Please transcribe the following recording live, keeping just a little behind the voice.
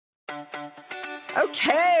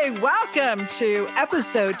Okay, welcome to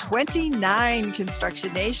episode 29,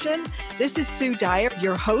 Construction Nation. This is Sue Dyer,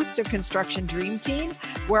 your host of Construction Dream Team,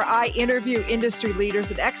 where I interview industry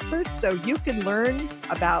leaders and experts so you can learn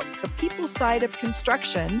about the people side of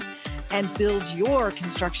construction and build your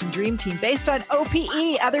construction dream team based on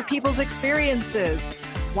OPE, other people's experiences.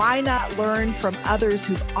 Why not learn from others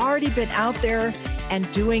who've already been out there and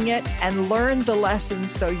doing it and learn the lessons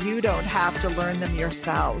so you don't have to learn them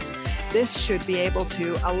yourselves? This should be able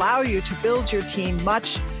to allow you to build your team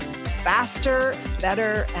much faster,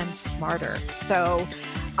 better, and smarter. So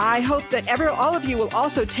I hope that all of you will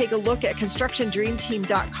also take a look at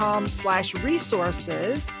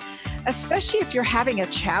constructiondreamteam.com/resources, especially if you're having a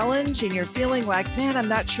challenge and you're feeling like, man, I'm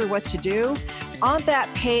not sure what to do. On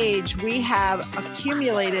that page, we have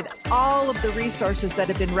accumulated all of the resources that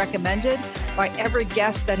have been recommended by every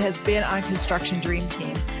guest that has been on Construction Dream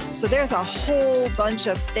Team. So there's a whole bunch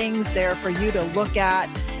of things there for you to look at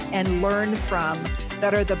and learn from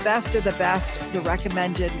that are the best of the best, the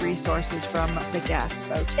recommended resources from the guests.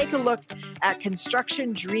 So take a look at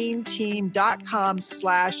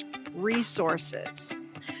constructiondreamteam.com/resources.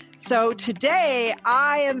 So today,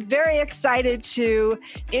 I am very excited to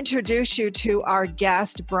introduce you to our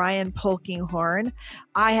guest, Brian Polkinghorn.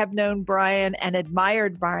 I have known Brian and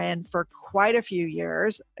admired Brian for quite a few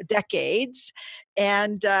years, decades,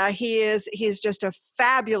 and he's just a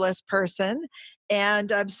fabulous person,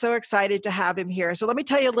 and I'm so excited to have him here. So let me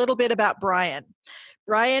tell you a little bit about Brian.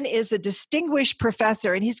 Brian is a distinguished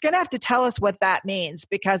professor, and he's going to have to tell us what that means,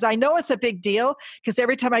 because I know it's a big deal, because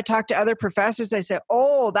every time I talk to other professors, they say,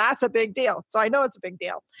 oh, that's a big deal. So I know it's a big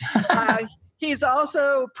deal. He's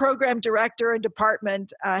also program director and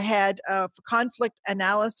department head of conflict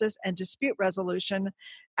analysis and dispute resolution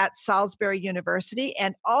at Salisbury University,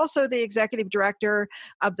 and also the executive director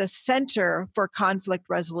of the Center for Conflict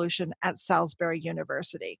Resolution at Salisbury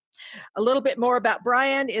University. A little bit more about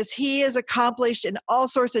Brian is he is accomplished in all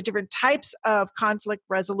sorts of different types of conflict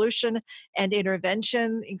resolution and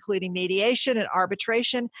intervention, including mediation and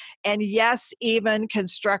arbitration, and yes, even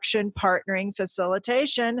construction partnering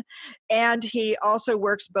facilitation. And he also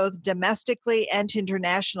works both domestically and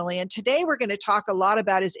internationally. And today we're going to talk a lot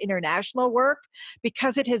about his international work,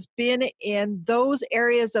 because it has been in those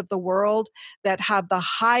areas of the world that have the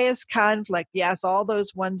highest conflict. Yes, all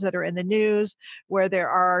those ones that are in the news where there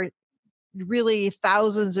are really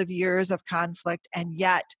thousands of years of conflict, and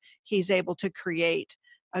yet he's able to create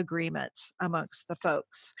agreements amongst the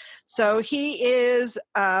folks. So he is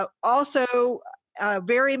also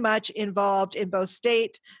very involved involved in both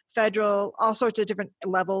state, federal, all sorts of different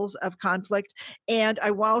levels of conflict. And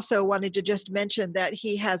I also wanted to just mention that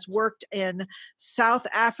he has worked in South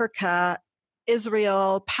Africa,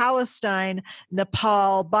 Israel, Palestine,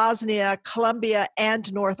 Nepal, Bosnia, Colombia,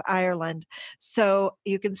 and North Ireland. So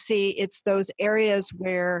you can see it's those areas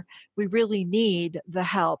where we really need the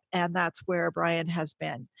help, and that's where Brian has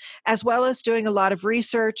been. As well as doing a lot of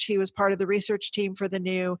research, he was part of the research team for the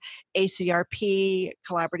new ACRP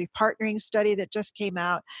collaborative partnering study that just came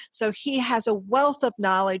out. So he has a wealth of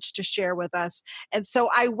knowledge to share with us. And so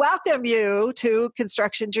I welcome you to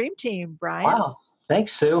Construction Dream Team, Brian. Wow.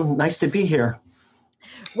 Thanks, Sue. Nice to be here.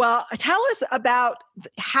 Well, tell us about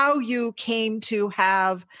how you came to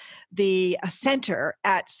have the center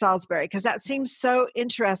at Salisbury, because that seems so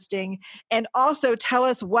interesting. And also tell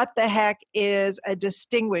us what the heck is a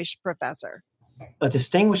distinguished professor. A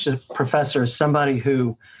distinguished professor is somebody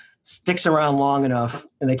who sticks around long enough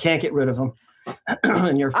and they can't get rid of them.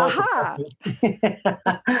 And you're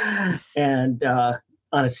And on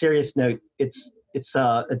a serious note, it's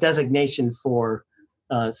a designation for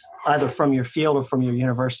either from your field or from your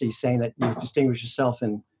university, saying that you distinguish yourself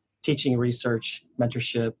in teaching, research,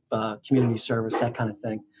 mentorship, community service, that kind of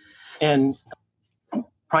thing. And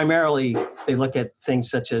primarily, they look at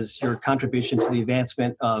things such as your contribution to the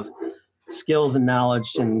advancement of skills and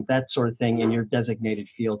knowledge and that sort of thing in your designated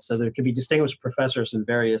field. So there could be distinguished professors in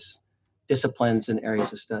various disciplines and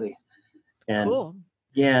areas of study. And cool.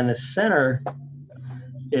 Yeah, and the center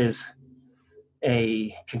is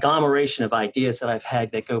a conglomeration of ideas that I've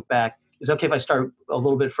had that go back. Is it okay if I start a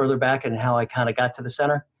little bit further back and how I kind of got to the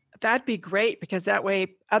center? That'd be great, because that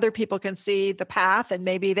way other people can see the path and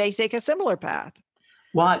maybe they take a similar path.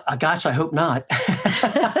 Well, gosh, I hope not.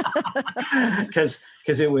 Because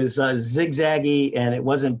it was zigzaggy and it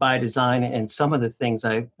wasn't by design. And some of the things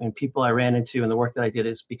and people I ran into and the work that I did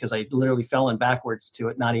is because I literally fell in backwards to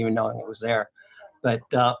it, not even knowing it was there. But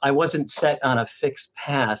I wasn't set on a fixed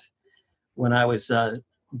path when I was, in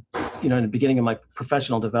the beginning of my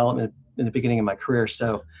professional development, in the beginning of my career.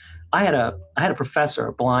 So I had a professor,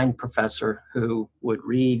 a blind professor, who would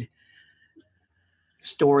read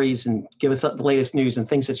stories and give us the latest news and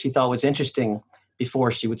things that she thought was interesting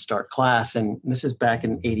before she would start class. And this is back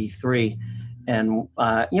in '83. And,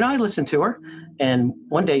 I listened to her. And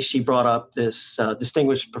one day she brought up this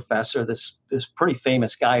distinguished professor, this pretty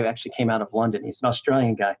famous guy who actually came out of London. He's an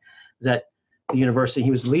Australian guy. He was at the university.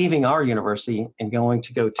 He was leaving our university and going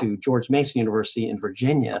to go to George Mason University in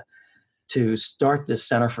Virginia to start this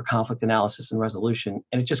Center for Conflict Analysis and Resolution.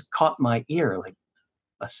 And it just caught my ear, like,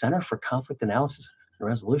 a Center for Conflict Analysis and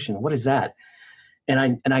Resolution. What is that?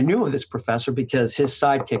 And I knew of this professor because his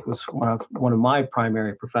sidekick was one of my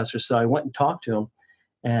primary professors. So I went and talked to him,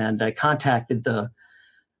 and I contacted the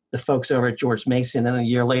folks over at George Mason. And a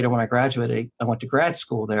year later, when I graduated, I went to grad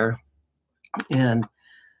school there. And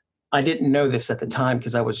I didn't know this at the time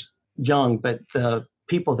because I was young, but the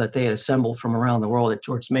people that they had assembled from around the world at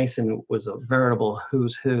George Mason was a veritable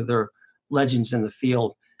who's who. They're legends in the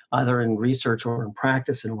field, either in research or in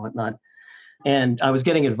practice and whatnot. And I was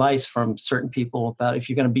getting advice from certain people about, if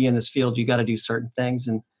you're going to be in this field, you got to do certain things.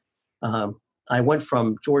 And I went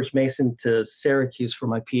from George Mason to Syracuse for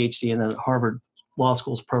my PhD, and then Harvard Law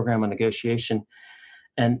School's program on negotiation.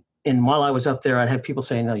 And while I was up there, I'd have people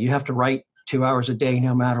saying, no, you have to write 2 hours a day,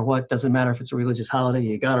 no matter what. Doesn't matter if it's a religious holiday.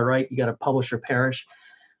 You got to write. You got to publish or perish.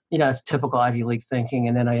 It's typical Ivy League thinking.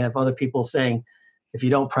 And then I have other people saying, if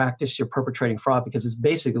you don't practice, you're perpetrating fraud, because it's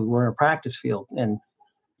basically, we're in a practice field, and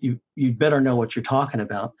you better know what you're talking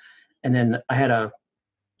about. And then I had a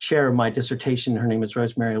chair of my dissertation. Her name is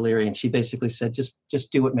Rosemary Leary, and she basically said,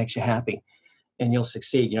 just do what makes you happy, and you'll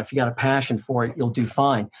succeed. If you got a passion for it, you'll do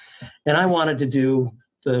fine. And I wanted to do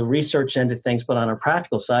the research end of things, but on a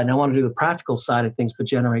practical side. And I want to do the practical side of things, but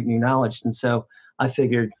generate new knowledge. And so I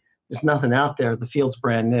figured there's nothing out there. The field's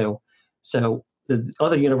brand new. So the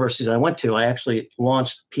other universities I went to, I actually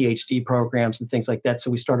launched PhD programs and things like that. So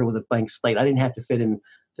we started with a blank slate. I didn't have to fit in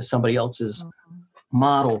to somebody else's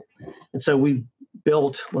model. And so we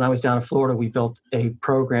built, when I was down in Florida, we built a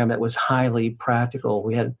program that was highly practical.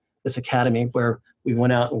 We had this academy where we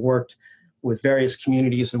went out and worked with various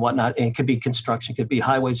communities and whatnot. And it could be construction, it could be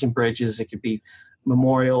highways and bridges, it could be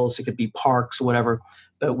memorials, it could be parks, whatever.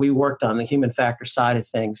 But we worked on the human factor side of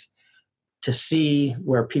things to see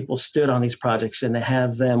where people stood on these projects and to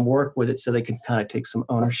have them work with it so they can kind of take some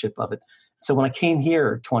ownership of it. So when I came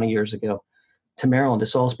here 20 years ago to Maryland, to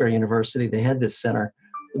Salisbury University, they had this center,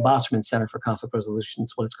 the Bosserman Center for Conflict Resolution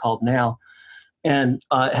is what it's called now. And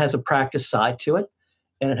it has a practice side to it,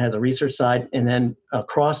 and it has a research side. And then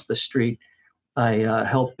across the street, I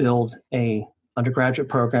helped build a undergraduate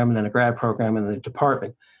program and then a grad program in the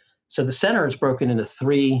department. So the center is broken into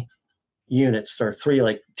 3 units, or 3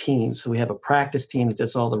 like teams. So we have a practice team that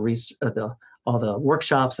does all the all the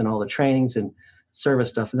workshops and all the trainings and service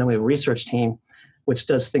stuff. And then we have a research team, which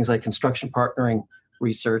does things like construction partnering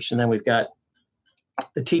research. And then we've got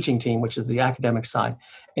the teaching team, which is the academic side.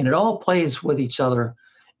 And it all plays with each other.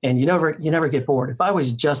 And you never get bored. If I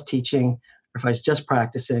was just teaching, or if I was just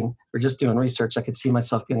practicing or just doing research, I could see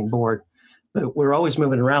myself getting bored. But we're always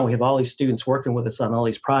moving around. We have all these students working with us on all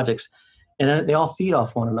these projects, and they all feed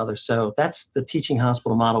off one another. So that's the teaching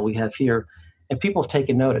hospital model we have here. And people have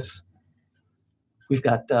taken notice. We've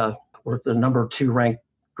got, we're the number 2 ranked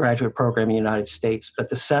graduate program in the United States, but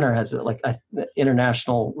the center has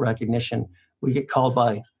international recognition. We get called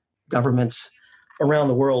by governments around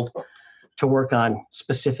the world to work on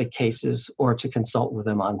specific cases or to consult with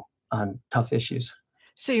them on tough issues.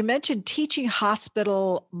 So you mentioned teaching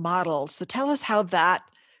hospital models. So tell us how that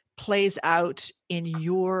plays out in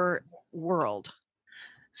your world.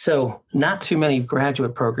 So not too many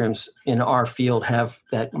graduate programs in our field have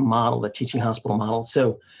that model, the teaching hospital model.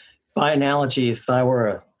 So by analogy, if I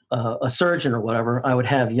were a surgeon or whatever, I would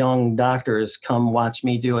have young doctors come watch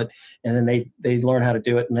me do it, and then they learn how to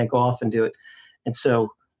do it and they go off and do it. And so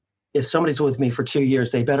if somebody's with me for 2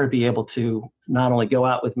 years, they better be able to not only go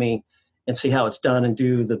out with me and see how it's done and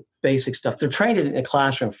do the basic stuff. They're trained in a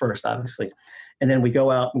classroom first, obviously, and then we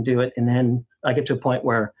go out and do it. And then I get to a point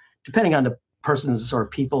where, depending on the person's or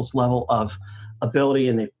people's level of ability,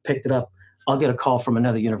 and they picked it up, I'll get a call from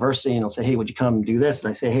another university and they'll say, hey, would you come and do this? And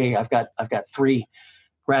I say, hey, I've got 3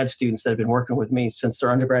 grad students that have been working with me since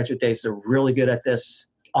their undergraduate days. They're really good at this.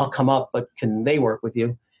 I'll come up, but can they work with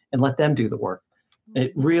you and let them do the work? And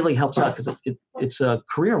it really helps out because it's a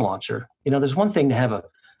career launcher. There's one thing to have a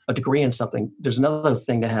degree in something. There's another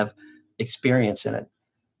thing to have experience in it.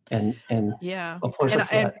 And yeah, of course,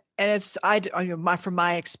 and it's from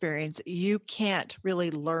my experience, you can't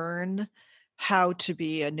really learn how to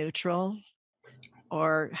be a neutral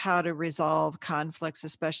or how to resolve conflicts,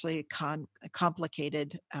 especially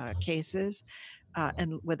complicated cases,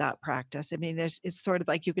 and without practice. I mean, it's sort of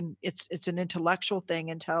like it's an intellectual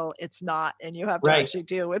thing until it's not, and you have to Right, actually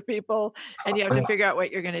deal with people, and you have to right, figure out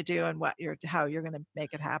what you're going to do and how you're going to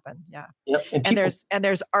make it happen. Yeah, yep. And and people,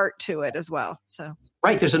 there's art to it as well. So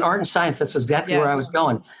right, there's an art and science. That's exactly where I yes, was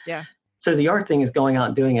going. yeah, So the art thing is going out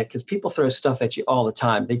and doing it because people throw stuff at you all the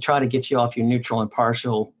time. They try to get you off your neutral and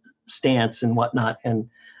partial stance and whatnot. And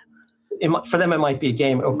for them, it might be a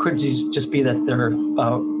game, or could just be that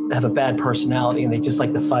have a bad personality and they just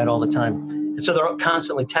like to fight all the time. And so they're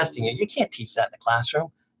constantly testing you. You can't teach that in the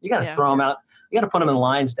classroom. You got to yeah. throw them out. You got to put them in the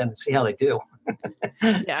lion's den and see how they do.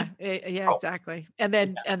 Yeah, yeah, Oh, exactly. And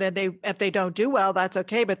then they if they don't do well, that's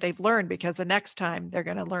okay, but they've learned because the next time they're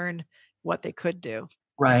going to learn what they could do. Yeah.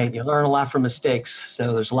 right. You learn a lot from mistakes.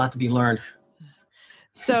 So there's a lot to be learned.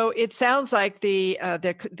 So it sounds like the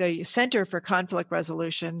Center for Conflict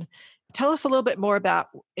Resolution. Tell us a little bit more about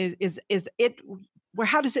is it where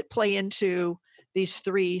how does it play into these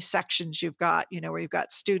three sections you've got? You know, where you've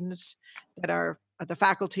got students that are the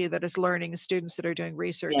faculty that is learning, students that are doing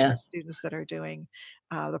research, Yeah. and students that are doing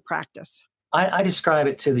the practice. I describe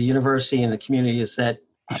it to the university and the community as that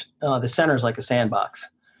the center is like a sandbox,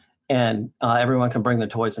 and everyone can bring their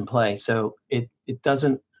toys and play. So it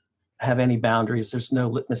doesn't have any boundaries. There's no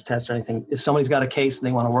litmus test or anything. If somebody's got a case and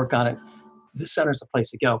they want to work on it, the center's the place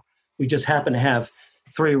to go. We just happen to have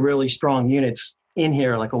three really strong units in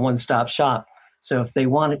here, like a one-stop shop. So if they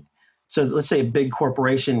want it, so let's say a big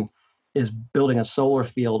corporation is building a solar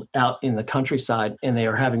field out in the countryside, and they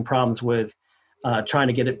are having problems with trying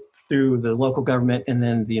to get it through the local government, and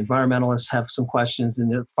then the environmentalists have some questions,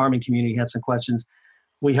 and the farming community has some questions.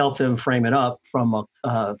 We help them frame it up from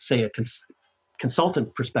say a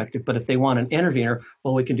consultant perspective. But if they want an intervener,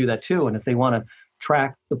 well, we can do that too. And if they want to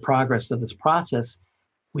track the progress of this process,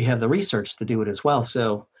 we have the research to do it as well.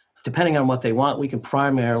 So depending on what they want, we can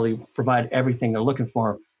primarily provide everything they're looking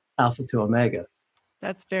for, alpha to omega.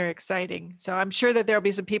 That's very exciting. So I'm sure that there'll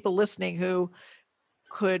be some people listening who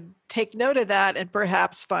could take note of that and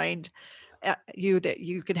perhaps find that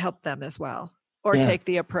you could help them as well, or Yeah. take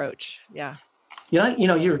the approach. Yeah.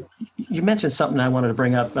 You mentioned something I wanted to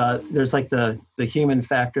bring up. There's like the human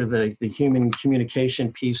factor, the human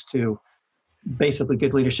communication piece to basically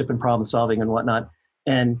good leadership and problem solving and whatnot.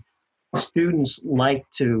 And students like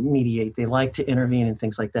to mediate, they like to intervene and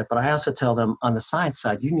things like that. But I also tell them on the science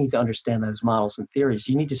side, you need to understand those models and theories.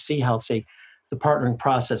 You need to see how, say, the partnering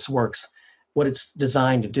process works, what it's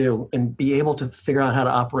designed to do, and be able to figure out how to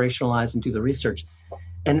operationalize and do the research.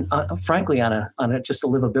 And frankly, on a just a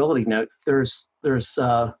livability note, there's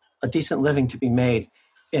a decent living to be made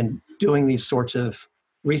in doing these sorts of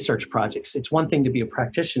research projects. It's one thing to be a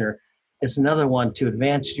practitioner; it's another one to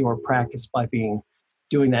advance your practice by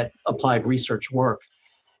doing that applied research work.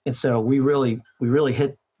 And so we really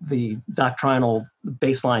hit the doctrinal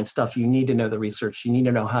baseline stuff. You need to know the research. You need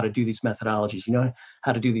to know how to do these methodologies. You know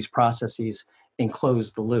how to do these processes and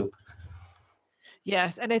close the loop.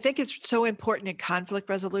 Yes, and I think it's so important in conflict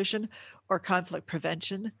resolution or conflict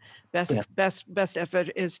prevention. Best Yeah. best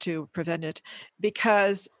effort is to prevent it,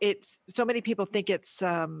 because it's so many people think it's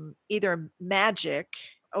either magic,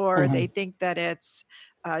 or they Mm-hmm. think that it's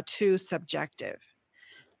too subjective.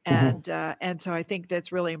 Mm-hmm. And so I think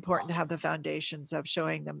that's really important to have the foundations of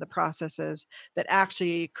showing them the processes that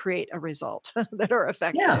actually create a result, that are Yeah.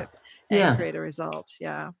 effective and Yeah. create a result.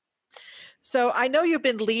 Yeah. So I know you've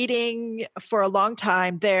been leading for a long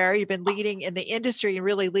time there. You've been leading in the industry and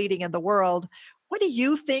really leading in the world. What do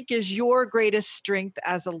you think is your greatest strength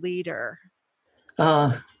as a leader?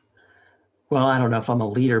 Uh, well, I don't know if I'm a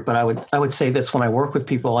leader, but I would say this when I work with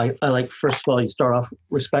people. I like, first of all, you start off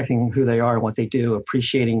respecting who they are and what they do,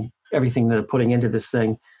 appreciating everything they're putting into this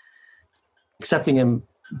thing, accepting them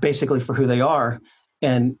basically for who they are,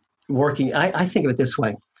 and working. I think of it this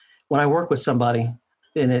way: when I work with somebody,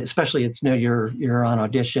 and especially it's you're on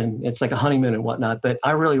audition, it's like a honeymoon and whatnot. But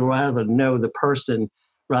I really rather know the person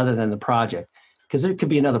rather than the project, because there could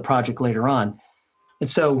be another project later on. And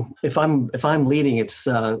so if I'm leading, it's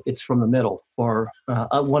from the middle. Or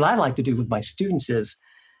what I like to do with my students is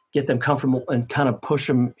get them comfortable and kind of push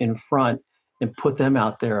them in front and put them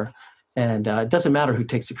out there. And it doesn't matter who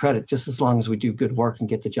takes the credit, just as long as we do good work and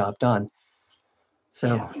get the job done. Yeah,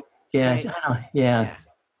 So yeah, right. yeah. Yeah.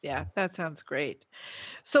 Yeah, that sounds great.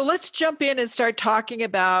 So let's jump in and start talking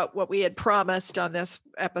about what we had promised on this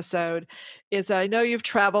episode. Is I know you've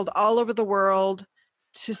traveled all over the world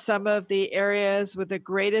to some of the areas with the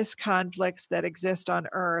greatest conflicts that exist on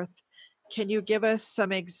Earth. Can you give us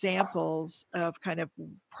some examples of kind of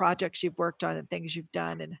projects you've worked on and things you've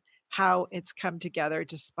done, and how it's come together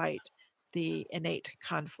despite the innate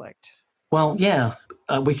conflict? Well, yeah,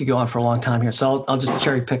 we could go on for a long time here, so I'll just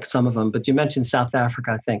cherry pick some of them. But you mentioned South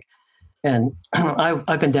Africa, I think, and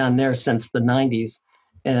I've been down there since the '90s,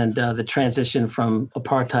 and the transition from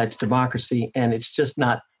apartheid to democracy, and it's just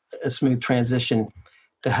not a smooth transition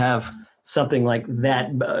to have something like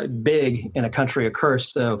that big in a country occur.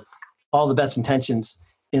 So all the best intentions,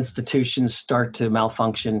 institutions start to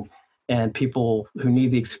malfunction, and people who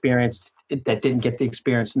need the experience that didn't get the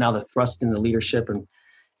experience, now they're thrust into leadership. And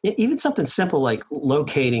even something simple like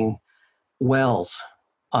locating wells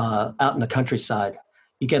out in the countryside.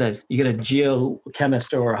 You get a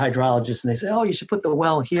geochemist or a hydrologist, and they say, "Oh, you should put the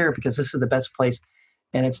well here because this is the best place."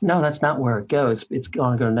 And it's no, that's not where it goes. It's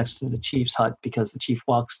going to go next to the chief's hut because the chief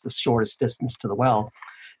walks the shortest distance to the well.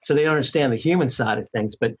 So they don't understand the human side of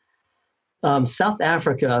things. But South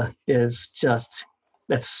Africa is just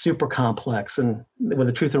that's super complex, and with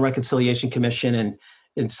the Truth and Reconciliation Commission,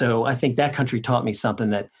 and so I think that country taught me something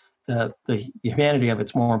that the humanity of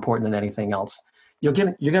it's more important than anything else. You're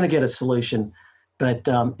going to get a solution, but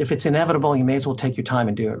if it's inevitable, you may as well take your time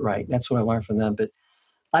and do it right. That's what I learned from them. But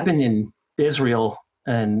I've been in Israel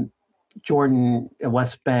and Jordan and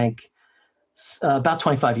West Bank about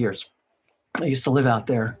 25 years. I used to live out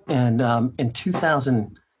there, and in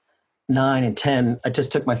 2009 and 10, I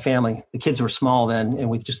just took my family. The kids were small then, and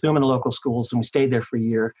we just threw them in the local schools, and we stayed there for a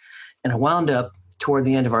year. And I wound up toward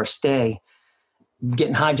the end of our stay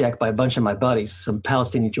getting hijacked by a bunch of my buddies, some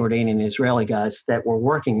Palestinian, Jordanian, and Israeli guys that were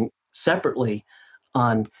working separately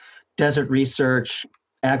on desert research,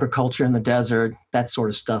 agriculture in the desert, that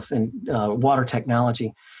sort of stuff, and water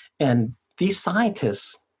technology. And these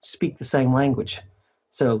scientists speak the same language.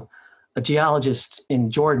 So a geologist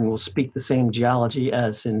in Jordan will speak the same geology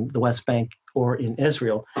as in the West Bank or in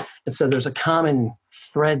Israel. And so there's a common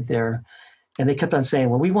thread there. And they kept on saying,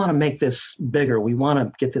 well, we want to make this bigger. We want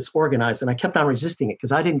to get this organized. And I kept on resisting it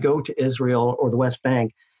because I didn't go to Israel or the West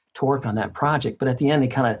Bank to work on that project. But at the end, they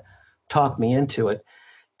kind of talked me into it.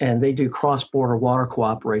 And they do cross-border water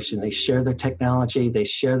cooperation. They share their technology. They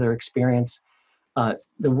share their experience. The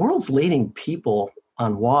world's leading people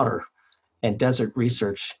on water and desert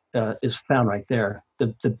research is found right there.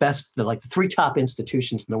 The best, the three top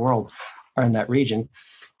institutions in the world are in that region.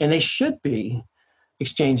 And they should be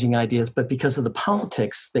exchanging ideas, but because of the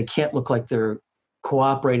politics, they can't look like they're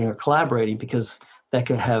cooperating or collaborating because that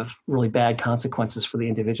could have really bad consequences for the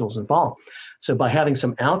individuals involved. So by having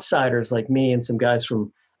some outsiders like me and some guy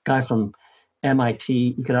from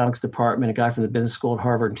MIT economics department, a guy from the business school at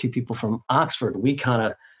Harvard, and two people from Oxford, we kind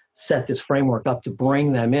of set this framework up to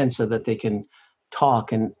bring them in so that they can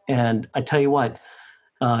talk. And I tell you what,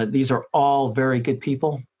 these are all very good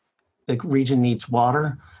people. The region needs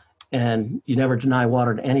water, and you never deny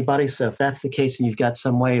water to anybody. So if that's the case and you've got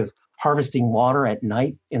some way of harvesting water at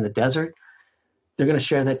night in the desert, they're going to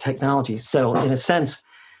share that technology. So in a sense,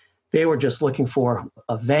 they were just looking for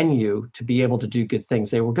a venue to be able to do good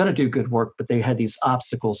things. They were going to do good work, but they had these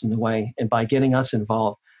obstacles in the way. And by getting us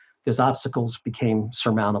involved, those obstacles became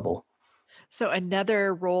surmountable. So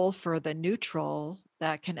another role for the neutral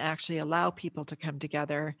that can actually allow people to come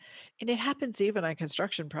together, and it happens even on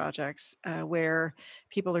construction projects where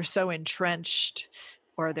people are so entrenched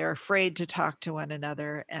or they're afraid to talk to one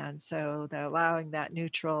another, and so they're allowing that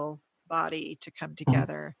neutral body to come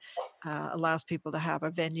together allows people to have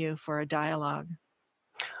a venue for a dialogue.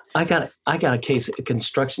 I got a case, a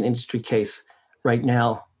construction industry case right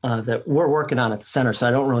now that we're working on at the center. So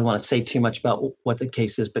I don't really want to say too much about what the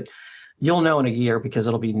case is, but you'll know in a year because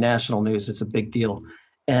it'll be national news. It's a big deal.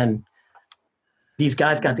 And these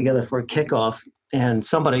guys got together for a kickoff, and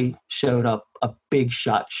somebody showed up, a big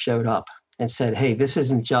shot showed up and said, hey, this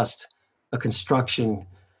isn't just a construction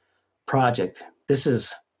project. This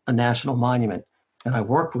is a national monument. And I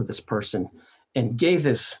worked with this person and gave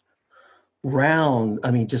this round,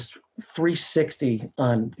 I mean, just 360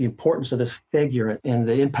 on the importance of this figure and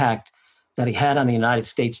the impact that he had on the United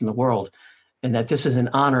States and the world, and that this is an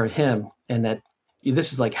honor of him, and that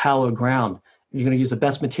this is like hallowed ground. You're going to use the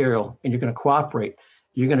best material, and you're going to cooperate.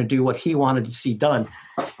 You're going to do what he wanted to see done,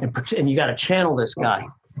 and you got to channel this guy.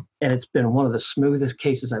 And it's been one of the smoothest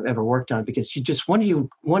cases I've ever worked on, because you just when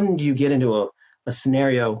do you get into a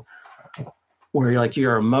scenario where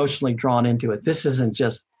you're emotionally drawn into it? This isn't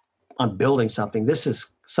just on building something. This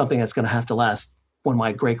is something that's going to have to last when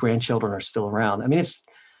my great grandchildren are still around. I mean,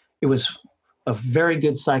 it was a very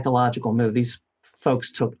good psychological move. These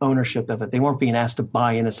folks took ownership of it. They weren't being asked to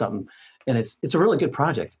buy into something, and it's a really good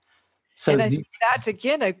project. So And I think that's,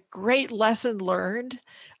 again, a great lesson learned.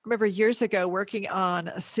 I remember years ago working on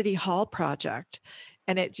a city hall project,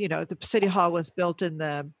 and the city hall was built in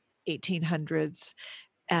the 1800s,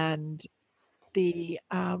 and the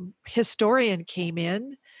historian came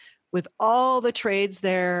in with all the trades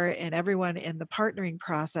there and everyone in the partnering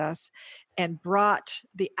process and brought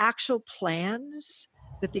the actual plans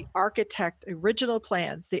that original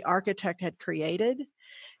plans the architect had created.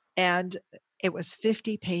 And it was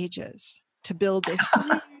 50 pages to build this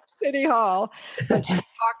huge city hall. But she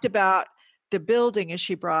talked about the building, and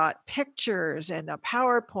she brought pictures and a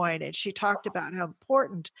PowerPoint, and she talked about how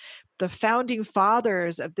important the founding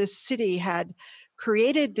fathers of this city had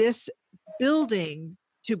created this building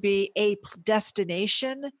to be a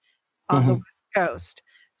destination on the Mhm. West Coast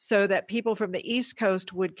so that people from the East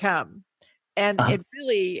Coast would come. And Uh-huh. it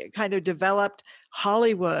really kind of developed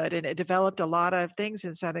Hollywood, and it developed a lot of things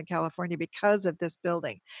in Southern California because of this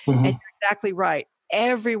building. And Mhm. you're exactly right.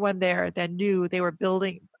 Everyone there then knew they were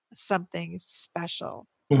building something special.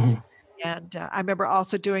 Mhm. And I remember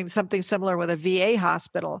also doing something similar with a VA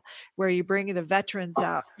hospital where you bring the veterans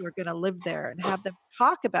out who are going to live there and have them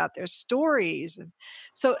talk about their stories. And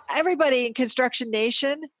so, everybody in Construction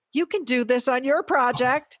Nation, you can do this on your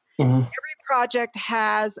project. Mhm. Project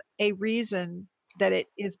has a reason that it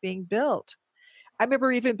is being built. I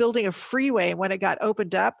remember even building a freeway, and when it got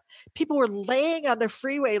opened up, people were laying on the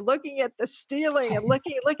freeway looking at the ceiling and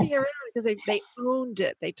looking around because they owned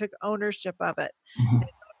it. They took ownership of it. Mhm.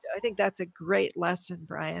 I think that's a great lesson,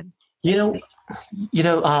 Brian. You Thank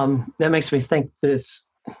know, that makes me think there's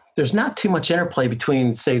not too much interplay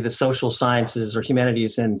between, say, the social sciences or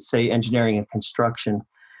humanities and, say, engineering and construction.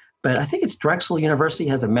 But I think it's Drexel University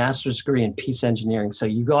has a master's degree in peace engineering. So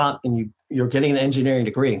you go out and you're getting an engineering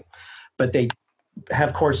degree, but they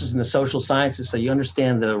have courses in the social sciences so you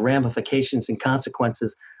understand the ramifications and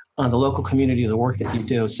consequences on the local community of the work that you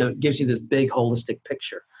do. So it gives you this big holistic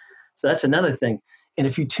picture. So that's another thing. And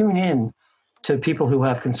if you tune in to people who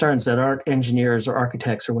have concerns that aren't engineers or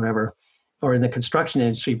architects or whatever, or in the construction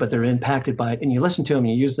industry, but they're impacted by it, and you listen to them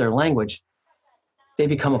and you use their language, they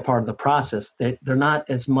become a part of the process. They're not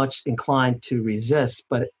as much inclined to resist,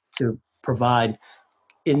 but to provide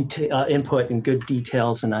input and good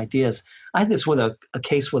details and ideas. I had this with a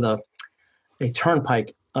case with a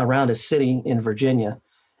turnpike around a city in Virginia.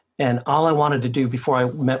 And all I wanted to do before I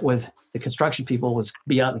met with the construction people was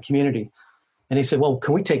be out in the community. And he said, well,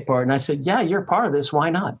 can we take part? And I said, yeah, you're part of this. Why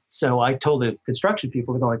not? So I told the construction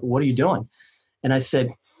people, they're like, what are you doing? And I said,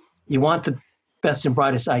 you want the best and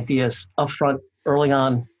brightest ideas up front, early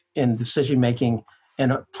on in decision making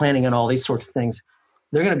and planning and all these sorts of things.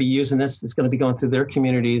 They're going to be using this. It's going to be going through their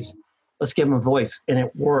communities. Let's give them a voice. And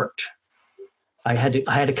it worked. I had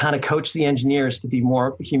to kind of coach the engineers to be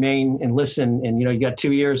more humane and listen. And, you got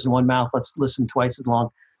 2 ears and one mouth. Let's listen twice as long.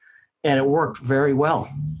 And it worked very well.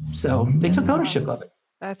 So they took ownership of it.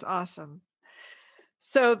 That's awesome.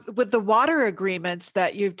 So, with the water agreements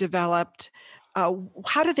that you've developed,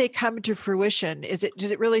 how do they come to fruition? Is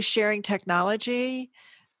it really sharing technology,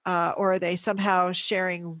 or are they somehow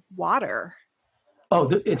sharing water? Oh,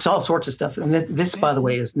 it's all sorts of stuff. And this, by the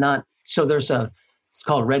way, is not. So it's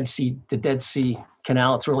called Red Sea, the Dead Sea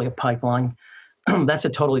Canal. It's really a pipeline. That's a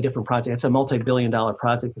totally different project. It's a multi-billion-dollar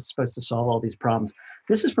project that's supposed to solve all these problems.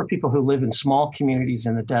 This is for people who live in small communities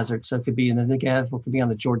in the desert. So it could be in the Negev, or it could be on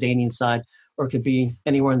the Jordanian side, or it could be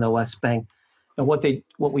anywhere in the West Bank. And what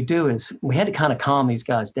we do is we had to kind of calm these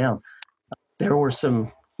guys down. There were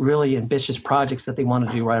some really ambitious projects that they wanted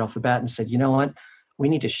to do right off the bat, and said, you know what, we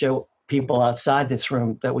need to show people outside this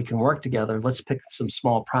room that we can work together. Let's pick some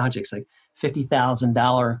small projects like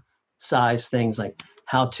 $50,000 size things, like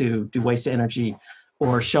how to do waste energy,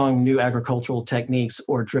 or showing new agricultural techniques,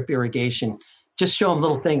 or drip irrigation. Just show them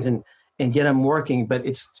little things and get them working. But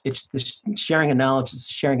it's sharing of knowledge, it's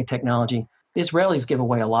sharing of technology. The Israelis give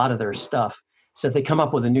away a lot of their stuff. So if they come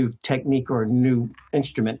up with a new technique or a new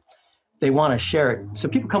instrument, they want to share it. So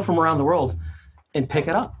people come from around the world and pick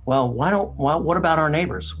it up. Well, what about our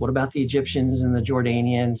neighbors? What about the Egyptians and the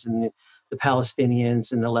Jordanians and the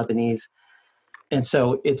Palestinians and the Lebanese? And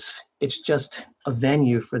so it's just a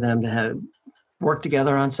venue for them to have work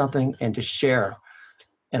together on something and to share.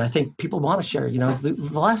 And I think people want to share. The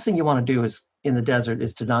last thing you want to do is in the desert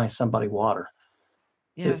is deny somebody water.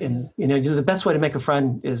 Yes. And the best way to make a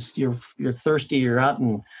friend is you're thirsty, you're out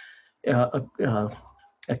in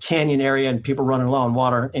a canyon area and people running low on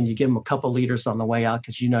water, and you give them a couple liters on the way out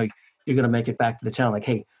because you're going to make it back to the town. Like,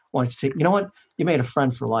 hey, why don't you take? You know what? You made a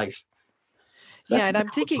friend for life. So Yeah, and I'm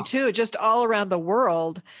thinking too, just all around the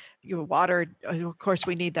world, water. Of course,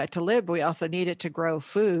 we need that to live, but we also need it to grow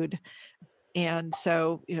food. And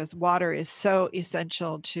so, water is so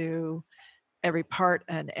essential to every part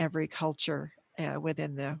and every culture.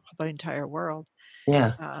 within the entire world.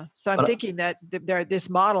 Yeah. So I'm But thinking that this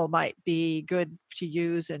model might be good to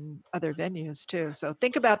use in other venues too. So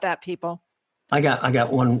think about that, people. I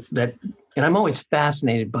got one that, and I'm always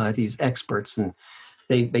fascinated by these experts, and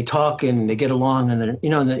they talk and they get along, and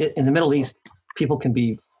in the Middle East, people can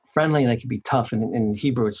be friendly and they can be tough. And in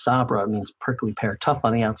Hebrew, it's sabra, it means prickly pear, tough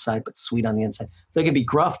on the outside but sweet on the inside. They can be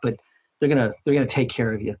gruff, but they're gonna take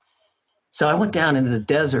care of you. So I went down into the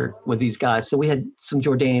desert with these guys. So we had some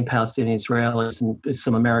Jordanian, Palestinian, Israelis, and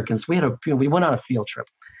some Americans. We went on a field trip.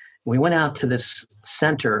 We went out to this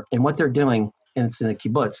center, and what they're doing, and it's in a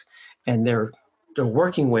kibbutz, and they're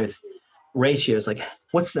working with ratios, like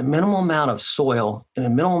what's the minimal amount of soil and the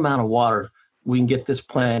minimal amount of water we can get this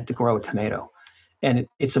plant to grow a tomato. And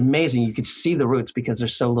it's amazing. You can see the roots because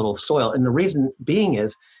there's so little soil. And the reason being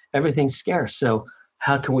is everything's scarce. So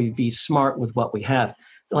how can we be smart with what we have?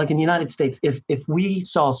 Like in the United States, if we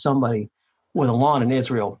saw somebody with a lawn in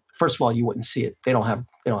Israel, first of all, you wouldn't see it. They don't have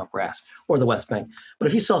grass, or the West Bank. But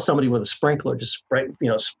if you saw somebody with a sprinkler just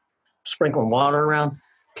sprinkling water around,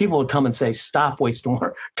 people would come and say, "Stop wasting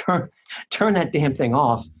water. Turn that damn thing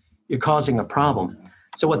off. You're causing a problem."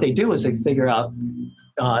 So what they do is they figure out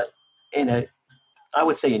in a, I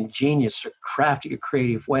would say, ingenious or crafty or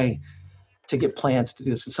creative way to get plants to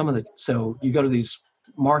do this. And so you go to these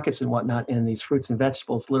markets and whatnot, and these fruits and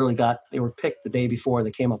vegetables they were picked the day before.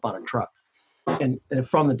 They came up on a truck and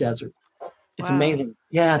from the desert. It's Wow. amazing.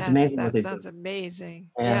 Yeah, it's amazing what they do. That sounds amazing.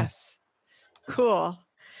 Yeah. Yes. Cool.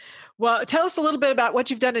 Well, tell us a little bit about what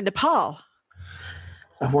you've done in Nepal.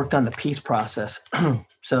 I've worked on the peace process.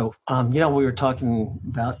 So, we were talking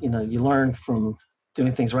about, you learn from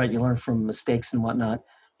doing things right. You learn from mistakes and whatnot.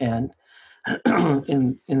 And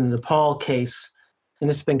in the Nepal case, and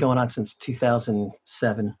this has been going on since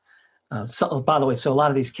 2007. By the way, so a lot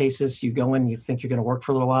of these cases, you go in, you think you're going to work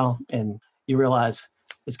for a little while, and you realize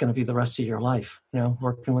it's going to be the rest of your life,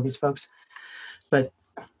 working with these folks. But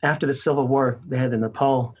after the Civil War, they had the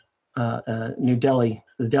Nepal, New Delhi,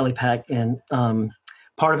 the Delhi Pact, and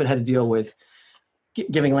part of it had to deal with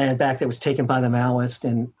giving land back that was taken by the Maoists,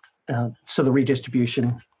 and so the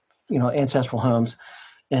redistribution, ancestral homes,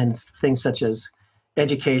 and things such as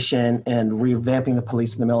education and revamping the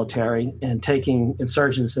police and the military, and taking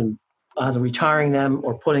insurgents and either retiring them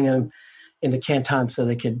or putting them into cantons so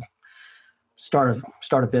they could start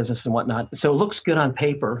a business and whatnot. So it looks good on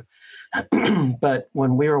paper, but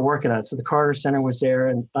when we were working on it, so the Carter Center was there,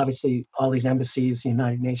 and obviously all these embassies, the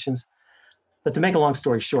United Nations. But to make a long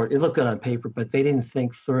story short, it looked good on paper, but they didn't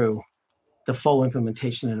think through the full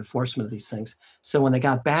implementation and enforcement of these things. So when they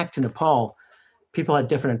got back to Nepal, people had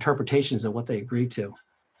different interpretations of what they agreed to.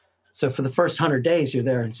 So for the first 100 days, you're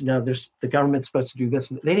there, and the government's supposed to do this.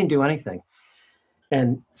 They didn't do anything.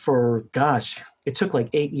 And it took like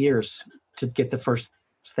 8 years to get the first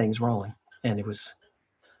things rolling. And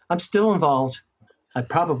I'm still involved.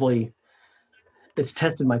 It's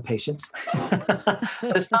tested my patience, but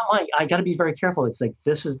it's not I got to be very careful. It's like,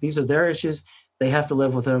 these are their issues. They have to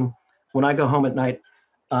live with them. When I go home at night,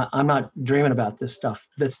 I'm not dreaming about this stuff.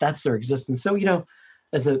 That's their existence. So,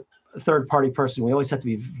 as a third party person, we always have to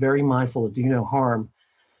be very mindful of do no harm.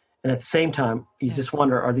 And at the same time, you just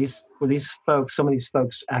wonder, were some of these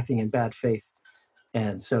folks acting in bad faith?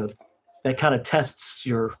 And so that kind of tests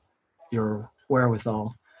your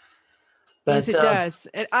wherewithal. But, yes, it does.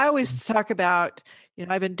 And I always talk about,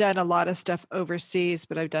 I've done a lot of stuff overseas,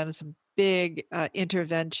 but I've done some big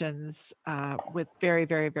interventions with very,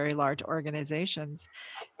 very, very large organizations.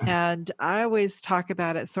 And I always talk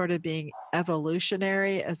about it sort of being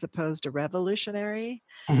evolutionary as opposed to revolutionary.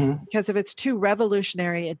 Mm-hmm. Because if it's too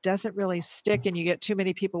revolutionary, it doesn't really stick and you get too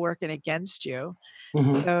many people working against you. Mm-hmm.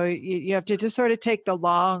 So you have to just sort of take the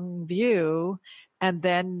long view, and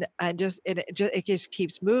then it just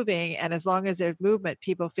keeps moving. And as long as there's movement,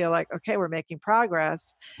 people feel like, okay, we're making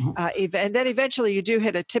progress. Mm-hmm. And then eventually you do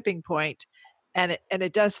hit a tipping point, and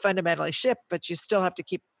it does fundamentally shift, but you still have to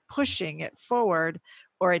keep pushing it forward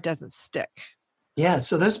or it doesn't stick. Yeah.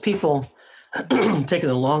 So those people taking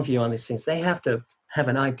the long view on these things, they have to have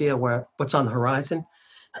an idea what's on the horizon.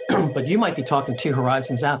 But you might be talking 2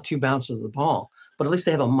 horizons out, 2 bounces of the ball, but at least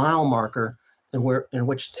they have a mile marker in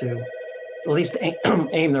which to at least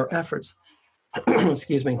aim their efforts.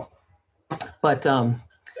 Excuse me. But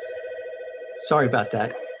sorry about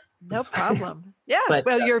that. No problem. Yeah.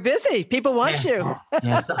 But, you're busy. People want you.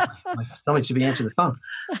 Yeah. Somebody should be answering the phone.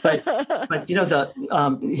 But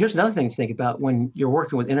here's another thing to think about when you're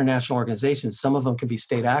working with international organizations. Some of them can be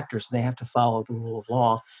state actors and they have to follow the rule of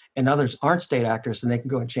law, and others aren't state actors and they can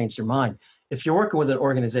go and change their mind. If you're working with an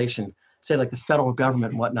organization, say like the federal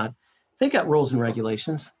government and whatnot, they got rules and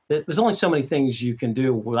regulations. There's only so many things you can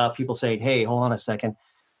do without people saying, hey, hold on a second,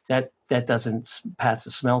 that doesn't pass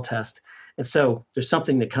the smell test. And so there's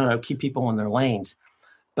something to kind of keep people in their lanes.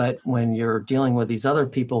 But when you're dealing with these other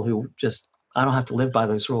people who just, I don't have to live by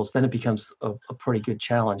those rules, then it becomes a pretty good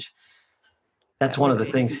challenge. That's one of the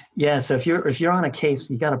things. Yeah. So if you're on a case,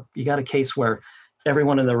 you got a case where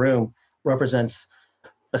everyone in the room represents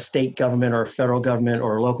a state government or a federal government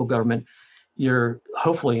or a local government, you're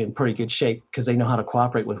hopefully in pretty good shape because they know how to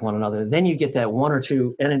cooperate with one another. Then you get that one or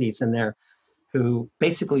two entities in there who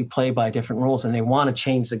basically play by different rules and they want to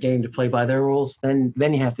change the game to play by their rules. Then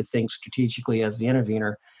you have to think strategically as the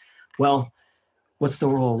intervener. Well, what's the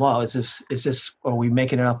rule of law? Is this, are we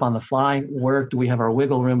making it up on the fly? Where do we have our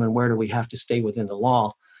wiggle room and where do we have to stay within the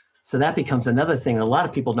law? So that becomes another thing that a lot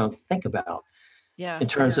of people don't think about in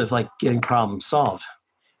terms of like getting problems solved.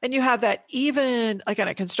 And you have that even like on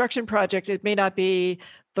a construction project, it may not be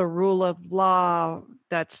the rule of law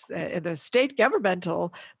that's the state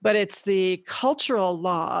governmental, but it's the cultural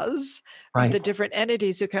laws, right. The different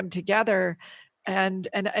entities who come together. And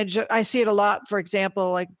I see it a lot, for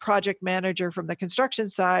example, like project manager from the construction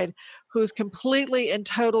side, who's completely and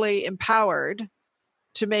totally empowered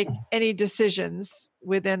to make any decisions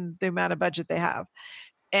within the amount of budget they have.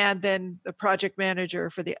 And then the project manager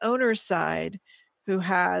for the owner's side, who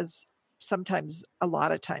has sometimes, a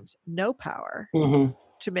lot of times, no power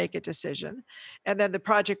to make a decision. And then the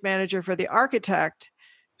project manager for the architect,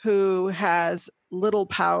 who has little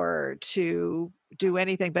power to do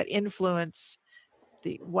anything but influence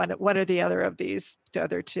the one or the other of these, the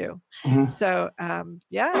other two. So the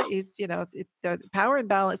power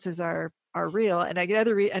imbalances are real, and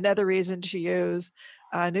another reason to use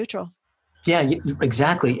neutral. Yeah,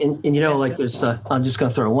 exactly. And like there's, I'm just going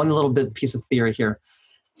to throw one little bit piece of theory here.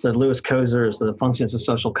 So Lewis Kozer's The Functions of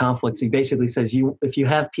Social Conflicts. He basically says if you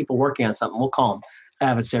have people working on something, we'll call them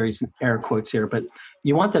adversaries in air quotes here, but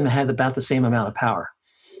you want them to have about the same amount of power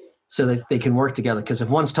so that they can work together. Because if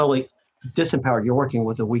one's totally disempowered, you're working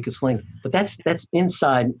with the weakest link. But that's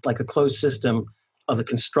inside like a closed system of the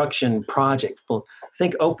construction project. Well,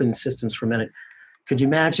 think open systems for a minute. Could you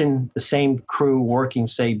imagine the same crew working,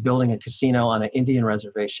 say, building a casino on an Indian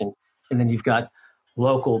reservation, and then you've got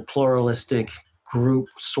local pluralistic group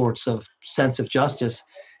sorts of sense of justice,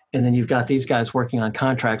 and then you've got these guys working on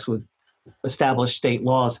contracts with established state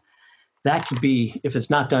laws? That could be, if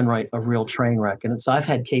it's not done right, a real train wreck. And I've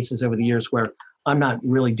had cases over the years where I'm not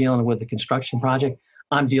really dealing with the construction project.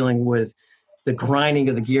 I'm dealing with the grinding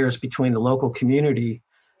of the gears between the local community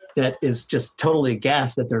that is just totally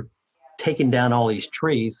aghast that they're taking down all these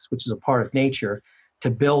trees, which is a part of nature,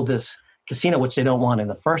 to build this casino, which they don't want in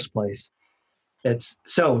the first place.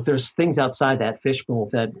 So there's things outside that fishbowl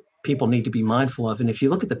that people need to be mindful of. And if you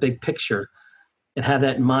look at the big picture and have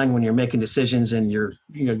that in mind when you're making decisions and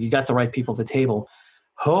you got the right people at the table,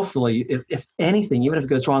 hopefully, if anything, even if it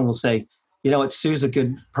goes wrong, they'll say, Sue's a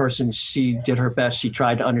good person. She did her best. She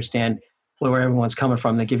tried to understand where everyone's coming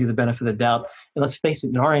from. They give you the benefit of the doubt. And let's face it,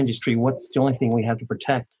 in our industry, what's the only thing we have to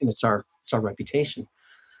protect? And it's our reputation.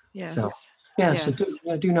 Yes. So,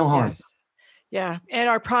 so do no harm. Yes. Yeah. And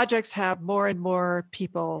our projects have more and more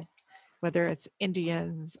people, whether it's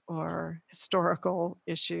Indians or historical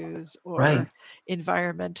issues or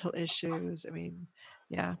environmental issues. I mean,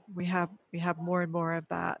 we have more and more of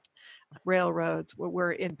that. Railroads,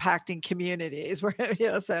 we're impacting communities.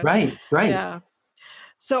 Right. Yeah.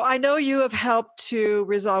 So I know you have helped to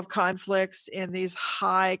resolve conflicts in these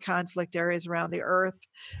high conflict areas around the earth.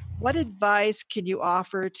 What advice can you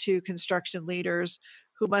offer to construction leaders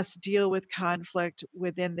who must deal with conflict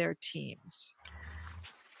within their teams?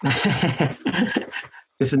 This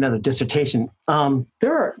is another dissertation.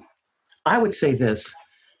 I would say this.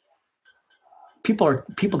 People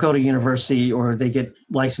go to university or they get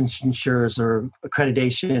licensures or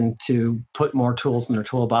accreditation to put more tools in their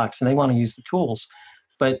toolbox, and they want to use the tools.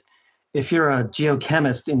 But if you're a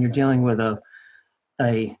geochemist and you're dealing with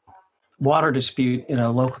a water dispute in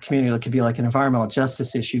a local community, that could be like an environmental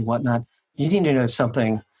justice issue, whatnot, you need to know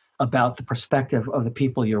something about the perspective of the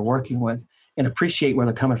people you're working with and appreciate where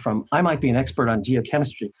they're coming from. I might be an expert on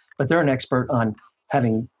geochemistry, but they're an expert on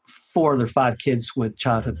having 4 of their 5 kids with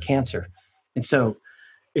childhood cancer. And so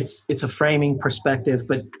it's a framing perspective,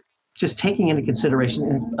 but just taking into consideration,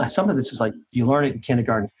 and some of this is like you learn it in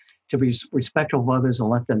kindergarten, to be respectful of others and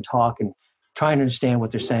let them talk and try and understand what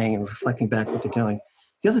they're saying and reflecting back what they're doing.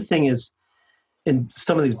 The other thing is, in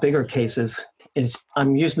some of these bigger cases,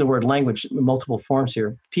 I'm using the word language in multiple forms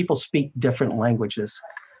here. People speak different languages.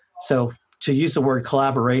 So to use the word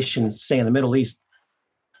collaboration, say in the Middle East,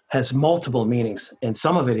 has multiple meanings, and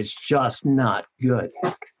some of it is just not good.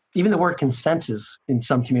 even the word consensus in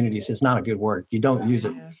some communities is not a good word. You don't use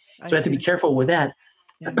it. Yeah, So we have to be careful with that.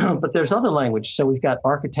 Yeah. But there's other language. So we've got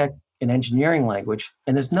architect and engineering language,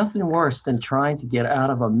 and there's nothing worse than trying to get out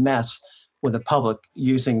of a mess with the public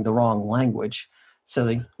using the wrong language.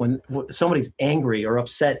 So when somebody's angry or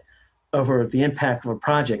upset over the impact of a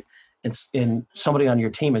project, and somebody on your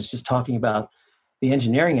team is just talking about the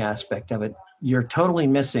engineering aspect of it, you're totally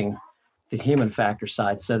missing the human factor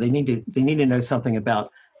side. So they need to know something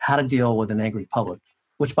about how to deal with an angry public,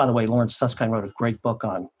 which, by the way, Lawrence Susskind wrote a great book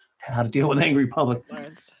on how to deal with an angry public.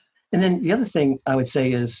 Lawrence. And then the other thing I would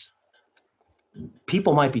say is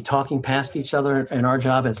people might be talking past each other, and our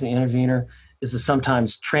job as the intervener is to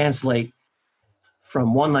sometimes translate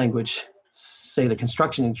from one language, say the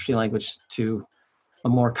construction industry language, to a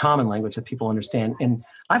more common language that people understand. And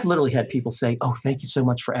I've literally had people say, "Oh, thank you so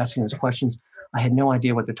much for asking those questions. I had no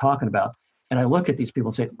idea what they're talking about." And I look at these people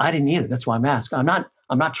and say, "I didn't either. That's why I'm asking. I'm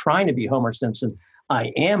not trying to be Homer Simpson.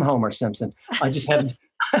 I am Homer Simpson. I just haven't."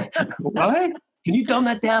 What? Can you dumb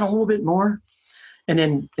that down a little bit more?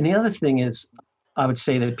 And the other thing is, I would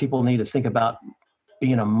say that people need to think about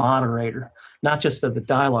being a moderator, not just of the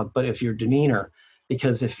dialogue, but of your demeanor.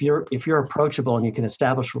 Because if you're approachable and you can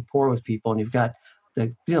establish rapport with people, and you've got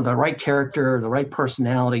the right character, the right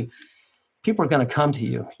personality, people are going to come to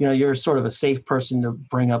you. You're sort of a safe person to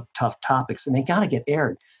bring up tough topics, and they got to get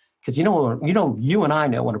aired. Because you and I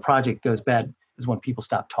know when a project goes bad is when people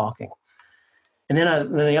stop talking. And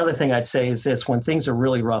then the other thing I'd say is this: when things are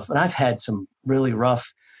really rough, and I've had some really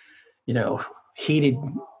rough, heated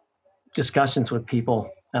discussions with people.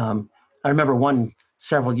 I remember one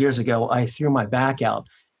several years ago, I threw my back out,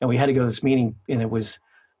 and we had to go to this meeting, and it was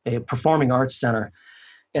a performing arts center.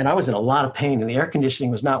 And I was in a lot of pain, and the air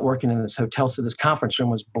conditioning was not working in this hotel, so this conference room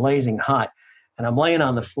was blazing hot. And I'm laying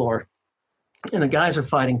on the floor, and the guys are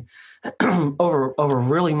fighting over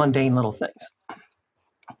really mundane little things.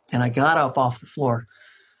 And I got up off the floor,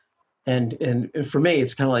 and for me,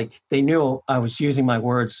 it's kind of like they knew I was using my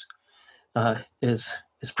words as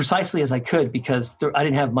precisely as I could, because I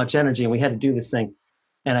didn't have much energy, and we had to do this thing.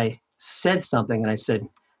 And I said something, and I said,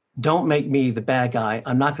 "Don't make me the bad guy.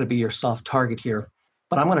 I'm not going to be your soft target here,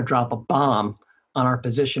 but I'm going to drop a bomb on our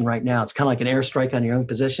position right now. It's kind of like an airstrike on your own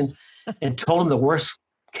position," and told them the worst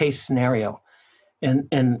case scenario. And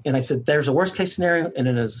I said, "There's a worst case scenario, and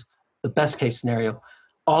it is the best case scenario.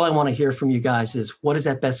 All I want to hear from you guys is, what is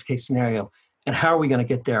that best case scenario, and how are we going to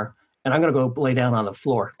get there? And I'm going to go lay down on the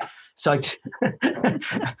floor." So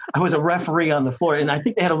I was a referee on the floor, and I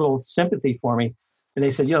think they had a little sympathy for me. And they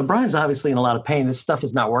said, "Brian's obviously in a lot of pain. This stuff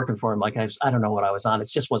is not working for him. Like, I don't know what I was on. It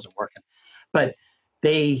just wasn't working." But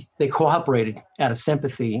they cooperated out of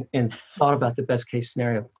sympathy and thought about the best case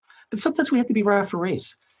scenario. But sometimes we have to be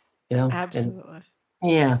referees, Absolutely.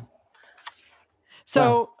 And, yeah.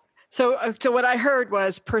 So what I heard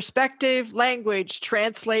was perspective, language,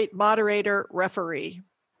 translate, moderator, referee.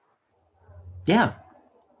 Yeah.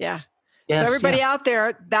 Yeah. Yes, so everybody out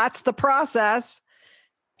there, that's the process.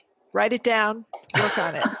 Write it down, work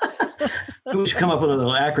on it. We should come up with a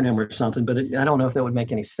little acronym or something, but I don't know if that would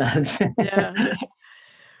make any sense. Yeah.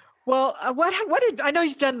 Well, I know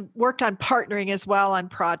you've worked on partnering as well on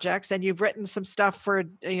projects, and you've written some stuff for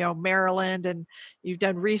Maryland, and you've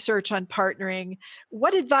done research on partnering.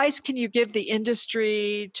 What advice can you give the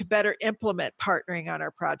industry to better implement partnering on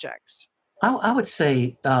our projects? I would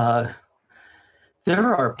say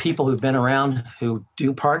there are people who've been around who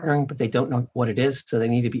do partnering, but they don't know what it is. So they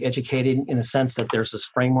need to be educated in the sense that there's this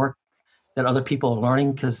framework that other people are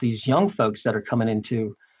learning, because these young folks that are coming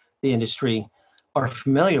into the industry are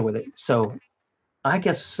familiar with it. So I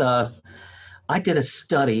guess I did a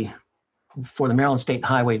study for the Maryland State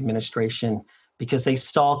Highway Administration because they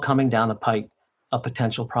saw coming down the pike a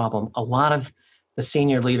potential problem. A lot of the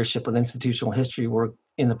senior leadership with institutional history were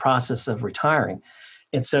in the process of retiring.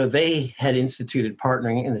 And so they had instituted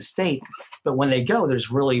partnering in the state, but when they go,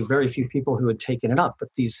 there's really very few people who had taken it up. But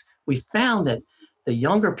we found that the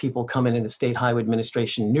younger people coming in the State Highway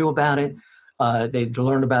Administration knew about it. They'd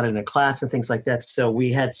learned about it in a class and things like that. So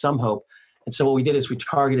we had some hope. And so what we did is we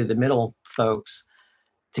targeted the middle folks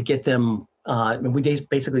to get them, and we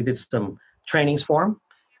basically did some trainings for them.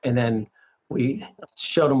 And then we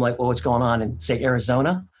showed them what's going on in, say,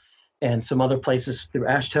 Arizona and some other places through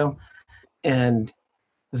AASHTO. And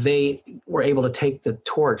they were able to take the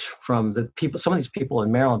torch from the people. Some of these people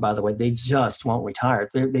in Maryland, by the way, they just won't retire.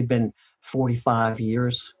 They've been 45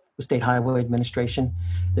 years with State Highway Administration.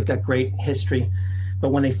 They've got great history.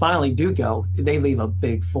 But when they finally do go, they leave a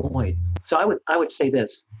big void. So I would say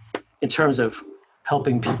this in terms of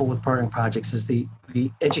helping people with partnering projects is the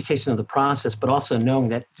education of the process, but also knowing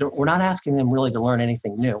that we're not asking them really to learn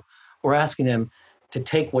anything new. We're asking them to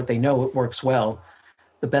take what they know it works well,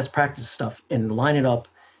 the best practice stuff, and line it up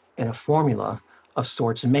in a formula of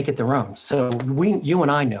sorts and make it their own. So you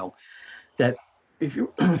and I know that if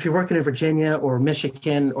you if you're working in Virginia or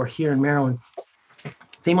Michigan or here in Maryland,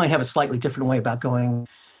 they might have a slightly different way about going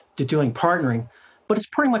to doing partnering, but it's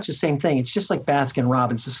pretty much the same thing. It's just like Baskin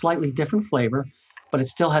Robbins, a slightly different flavor, but it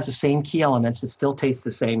still has the same key elements. It still tastes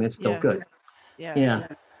the same. It's still good. Yes. Yeah.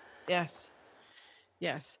 Yes.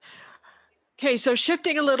 Yes. Okay, so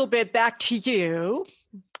shifting a little bit back to you,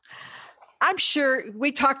 I'm sure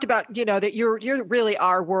we talked about, that you really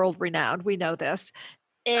are world renowned. We know this.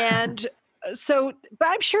 And so, but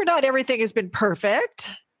I'm sure not everything has been perfect.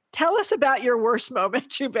 Tell us about your worst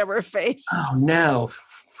moment you've ever faced. Oh no,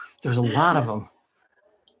 there's a lot of them.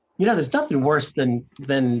 There's nothing worse than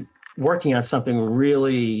working on something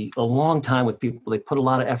really a long time with people. They put a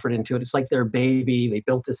lot of effort into it. It's like their baby. They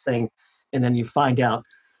built this thing, and then you find out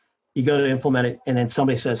you go to implement it, and then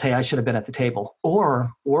somebody says, "Hey, I should have been at the table,"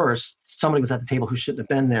 or worse, somebody was at the table who shouldn't have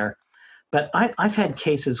been there. But I've had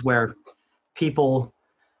cases where people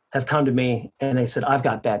have come to me and they said, "I've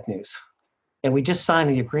got bad news," and we just signed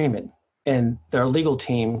the agreement, and their legal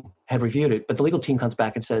team had reviewed it, but the legal team comes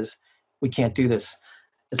back and says, "We can't do this."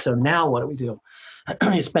 And so now what do?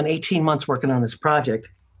 You spend 18 months working on this project,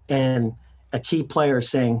 and a key player is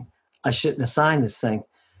saying, "I shouldn't have signed this thing."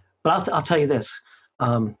 But I'll tell you this.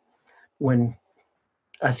 When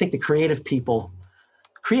I think the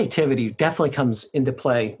creativity definitely comes into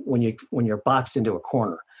play when you're boxed into a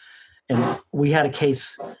corner. And we had a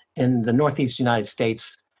case in the Northeast United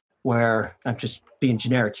States where, I'm just being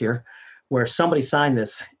generic here, where somebody signed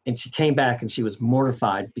this and she came back and she was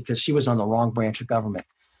mortified because she was on the wrong branch of government.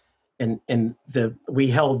 And we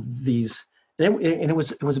held these, and it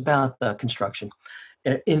was about construction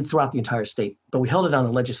in throughout the entire state. But we held it on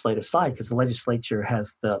the legislative side because the legislature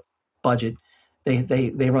has the budget.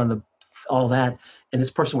 They run all that, and this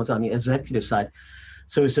person was on the executive side.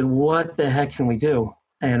 So we said, "What the heck can we do?"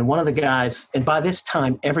 And one of the guys, and by this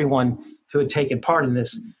time, everyone who had taken part in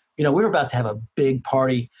this, we were about to have a big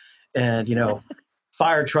party, and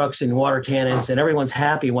fire trucks and water cannons, and everyone's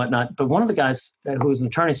happy and whatnot. But one of the guys who was an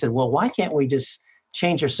attorney said, "Well, why can't we just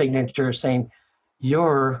change your signature, saying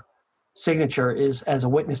your signature is as a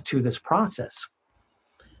witness to this process?"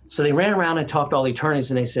 So they ran around and talked to all the attorneys,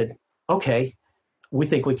 and they said, "Okay, we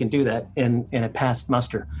think we can do that," and it passed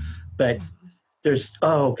muster. But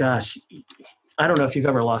oh gosh, I don't know if you've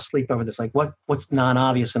ever lost sleep over this. Like what's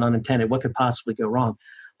non-obvious and unintended? What could possibly go wrong?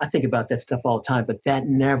 I think about that stuff all the time, but that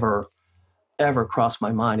never ever crossed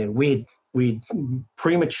my mind. And we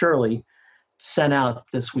prematurely sent out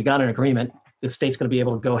this. We got an agreement. The state's going to be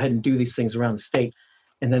able to go ahead and do these things around the state,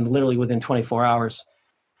 and then literally within 24 hours,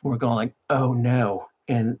 we're going like, oh no.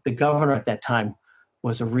 And the governor at that time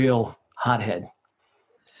was a real hothead.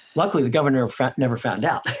 Luckily, the governor never found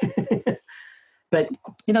out. But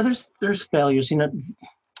there's failures.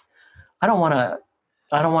 I don't want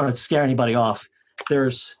to scare anybody off.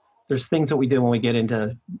 There's things that we do when we get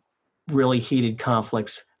into really heated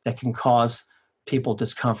conflicts that can cause people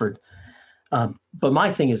discomfort. But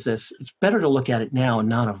my thing is this: it's better to look at it now and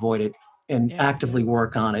not avoid it, and actively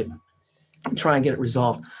work on it, and try and get it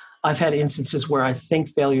resolved. I've had instances where I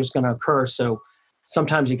think failure is going to occur, so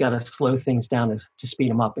sometimes you got to slow things down to speed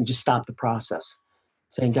them up and just stop the process.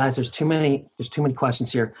 Saying, guys, there's too many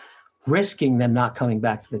questions here, risking them not coming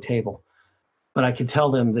back to the table. But I can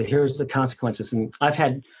tell them that here's the consequences. And I've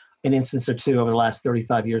had an instance or two over the last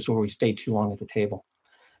 35 years where we stayed too long at the table.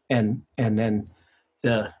 And then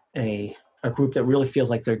a group that really feels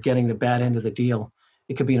like they're getting the bad end of the deal.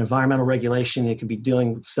 It could be an environmental regulation. It could be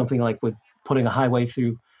doing something like with putting a highway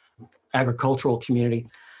through agricultural community.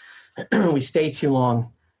 We stay too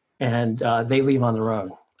long and they leave on their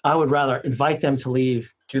own. I would rather invite them to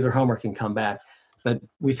leave, do their homework, and come back. But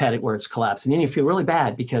we've had it where it's collapsed. And then you feel really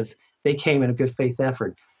bad because they came in a good faith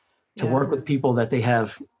effort to work with people that they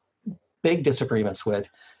have big disagreements with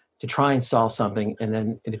to try and solve something, and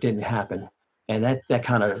then it didn't happen. And that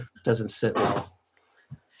kind of doesn't sit well.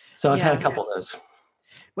 So I've had a couple of those.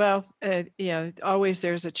 Well, always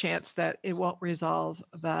there's a chance that it won't resolve,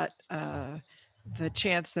 but the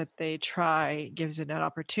chance that they try gives it an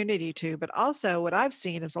opportunity to. But also what I've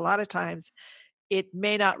seen is a lot of times it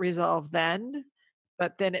may not resolve then,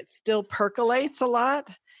 but then it still percolates a lot.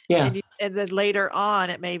 Yeah. And then later on,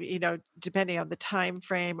 it may be, depending on the time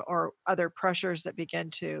frame or other pressures that begin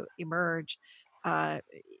to emerge,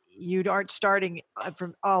 you aren't starting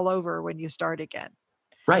from all over when you start again.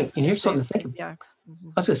 Right. And here's something to think about. Yeah.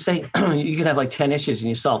 Mhm. I was going to say, you could have like 10 issues and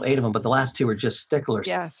you solve 8 of them, but the last 2 are just sticklers.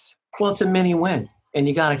 Yes. Well, it's a mini win, and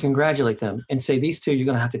you got to congratulate them and say, these 2 you're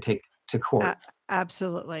going to have to take to court.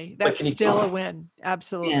 Absolutely. But That's still a win. yeah,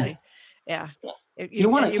 Absolutely. Yeah. you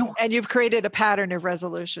want to, And you've created a pattern of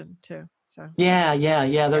resolution too. So yeah. They're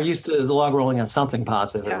yeah. used to the log rolling on something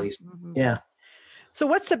positive, at Yeah. least. Mhm. Yeah. So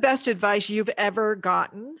what's the best advice you've ever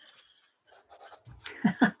gotten?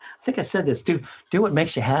 I think I said this. Do what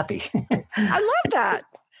makes you happy. I love that.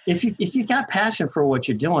 If you got passion for what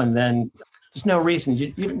you're doing, then there's no reason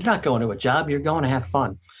you're not going to a job. You're going to have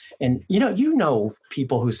fun. And you know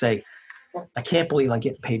people who say, I can't believe I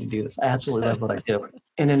get paid to do this. I absolutely love what I do.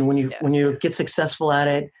 And then when you get successful at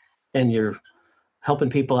it and you're helping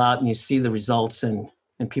people out and you see the results and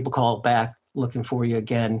people call back looking for you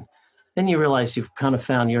again, then you realize you've kind of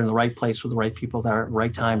found you're in the right place with the right people that are at the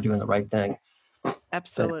right time doing the right thing.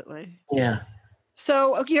 Absolutely. But, yeah.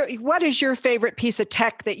 So what is your favorite piece of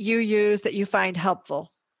tech that you use that you find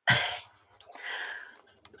helpful?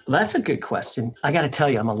 That's a good question. I got to tell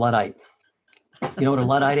you, I'm a Luddite. You know what a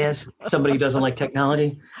Luddite is? Somebody who doesn't like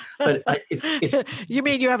technology. But it's You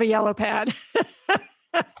mean you have a yellow pad?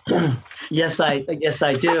 Yes, I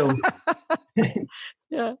do.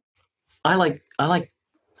 Yeah. I like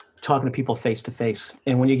talking to people face to face.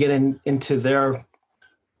 And when you get into their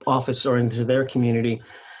office or into their community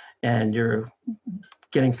and you're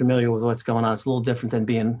getting familiar with what's going on, it's a little different than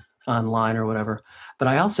being online or whatever. But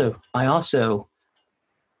I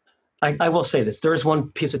will say this. There's one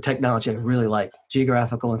piece of technology I really like,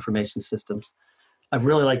 geographical information systems. I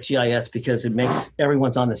really like GIS because it makes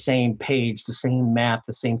everyone's on the same page, the same map,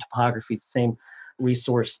 the same topography, the same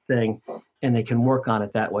resource thing, and they can work on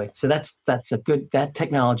it that way. So that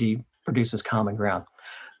technology produces common ground.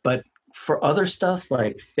 But for other stuff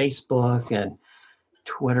like Facebook and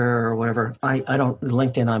Twitter or whatever, I don't,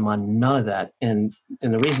 LinkedIn, I'm on none of that. And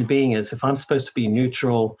the reason being is if I'm supposed to be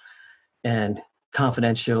neutral and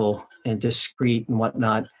confidential and discreet and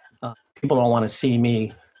whatnot, people don't want to see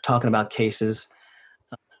me talking about cases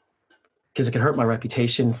because it can hurt my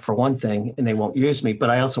reputation for one thing and they won't use me, but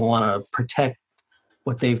I also want to protect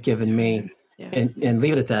what they've given me and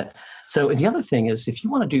leave it at that. So, and the other thing is if you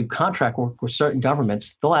want to do contract work with certain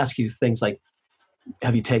governments, they'll ask you things like,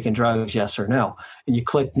 have you taken drugs, yes or no? And you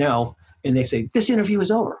click no, and they say, this interview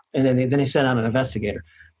is over. And then they send out an investigator.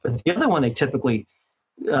 But the other one they typically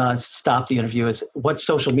stop the interview is, what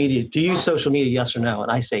social media, do you use social media, yes or no?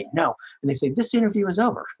 And I say no. And they say, this interview is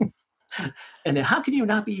over. And then how can you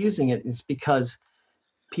not be using it? It's because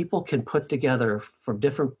people can put together from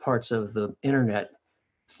different parts of the internet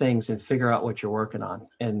things and figure out what you're working on.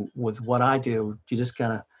 And with what I do, you just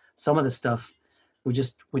gotta, some of the stuff we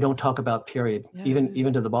don't talk about, period.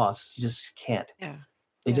 Even to the boss, you just can't.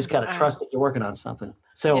 They just gotta trust that you're working on something.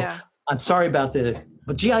 So I'm sorry about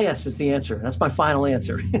but GIS is the answer. That's my final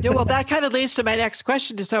answer. Well, that kind of leads to my next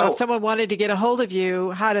question. So if someone wanted to get a hold of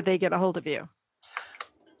you, how did they get a hold of you?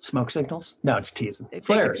 Smoke signals? No, it's teasing.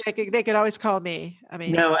 Flares. They could always call me. I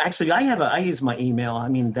mean, no, actually, I use my email. I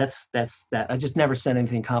mean, that's that. I just never send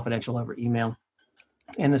anything confidential over email.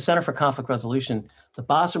 And the Center for Conflict Resolution, the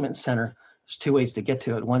Bosserman Center, there's 2 ways to get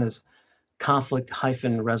to it. One is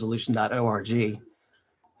conflict-resolution.org, and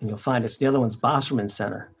you'll find us. The other one's Bosserman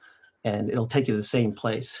Center, and it'll take you to the same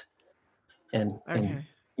place. And and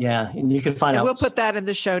you can find out. We'll put that in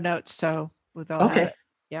the show notes. So with all that,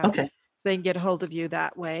 okay. They can get a hold of you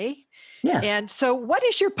that way. Yeah. And so what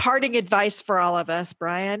is your parting advice for all of us,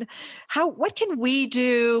 Brian? What can we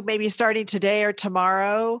do maybe starting today or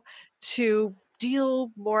tomorrow to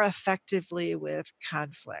deal more effectively with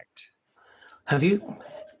conflict? I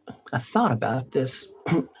thought about this,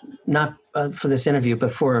 not for this interview,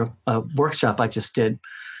 but for a workshop I just did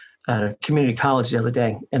at a community college the other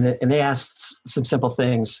day. And they asked some simple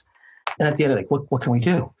things. And at the end, like, what can we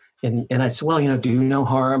do? And I said, well, do no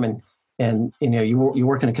harm. And you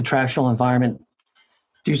work in a contractual environment,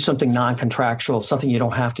 do something non-contractual, something you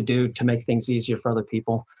don't have to do to make things easier for other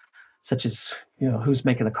people, such as, who's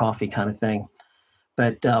making the coffee kind of thing.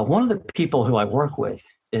 But one of the people who I work with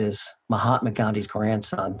is Mahatma Gandhi's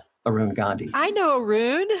grandson, Arun Gandhi. I know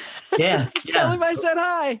Arun. Yeah. Tell him I said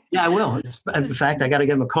hi. Yeah, I will. In fact, I got to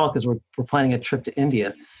give him a call because we're planning a trip to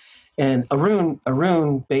India. And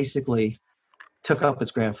Arun basically took up his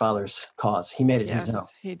grandfather's cause. He made it his own.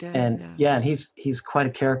 He did. And and he's quite a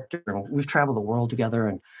character. We've traveled the world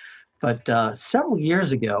together. But several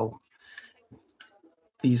years ago,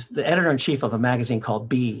 the editor-in-chief of a magazine called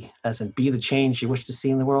Be, as in Be the Change You Wish to See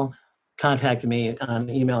in the World, contacted me on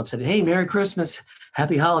email and said, hey, Merry Christmas,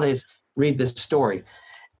 Happy Holidays, read this story.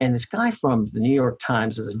 And this guy from the New York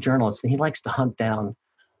Times is a journalist, and he likes to hunt down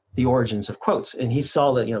the origins of quotes. And he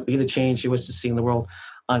saw that, be the change you wish to see in the world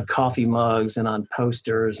on coffee mugs and on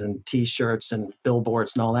posters and T-shirts and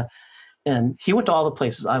billboards and all that. And he went to all the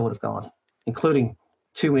places I would have gone, including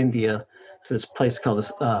to India, to this place called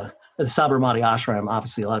the Sabarmati Ashram.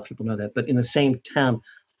 Obviously, a lot of people know that. But in the same town,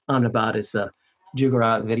 Ahmedabad is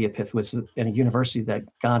Jugarat Vidyapith, was a university that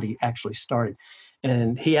Gandhi actually started.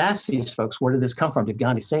 And he asked these folks, where did this come from? Did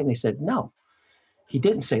Gandhi say it? And they said, no, he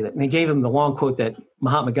didn't say that. And they gave him the long quote that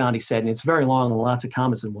Mahatma Gandhi said, and it's very long and lots of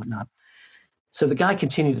comments and whatnot. So the guy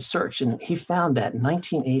continued to search, and he found that in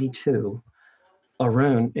 1982,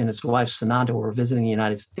 Arun and his wife Sananda were visiting the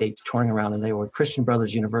United States, touring around, and they were at Christian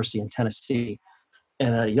Brothers University in Tennessee.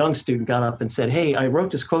 And a young student got up and said, hey, I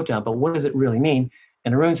wrote this quote down, but what does it really mean?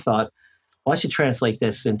 And Arun thought, well, I should translate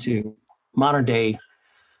this into modern day,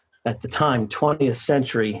 at the time, 20th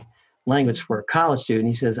century language for a college student.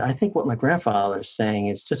 He says, I think what my grandfather is saying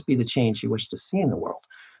is just be the change you wish to see in the world.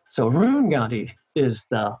 So Arun Gandhi is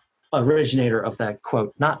the originator of that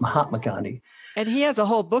quote, not Mahatma Gandhi. And he has a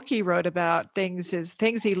whole book he wrote about things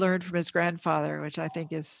he learned from his grandfather, which I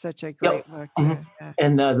think is such a great book.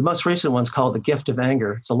 And the most recent one's called The Gift of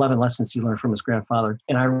Anger. It's 11 lessons he learned from his grandfather.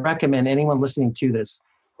 And I recommend anyone listening to this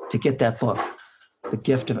to get that book, The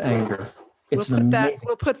Gift of Anger.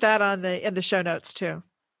 We'll put that in the show notes too.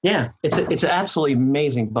 Yeah, it's an absolutely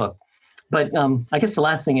amazing book. But I guess the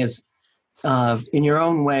last thing is, in your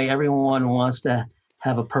own way, everyone wants to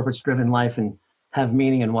have a purpose-driven life and have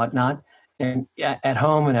meaning and whatnot. And at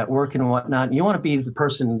home and at work and whatnot, you want to be the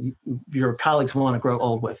person your colleagues want to grow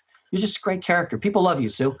old with. You're just a great character. People love you,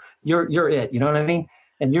 Sue. You're it. You know what I mean?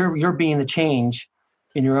 And you're being the change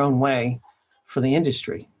in your own way for the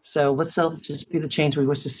industry. So let's just be the change we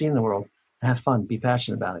wish to see in the world. Have fun, be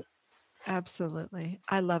passionate about it. Absolutely.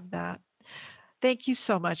 I love that. Thank you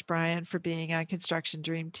so much, Brian, for being on Construction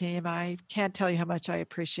Dream Team. I can't tell you how much I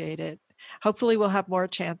appreciate it. Hopefully we'll have more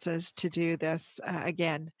chances to do this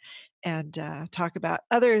again and talk about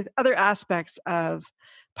other aspects of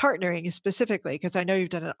partnering specifically, because I know you've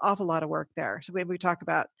done an awful lot of work there. So maybe we talk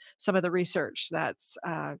about some of the research that's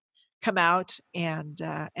come out and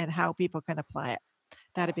how people can apply it.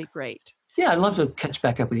 That'd be great. Yeah, I'd love to catch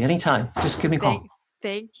back up with you anytime. Just give me a call.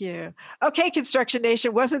 Thank you. Okay, Construction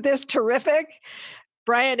Nation, wasn't this terrific?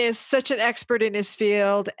 Brian is such an expert in his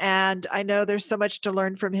field, and I know there's so much to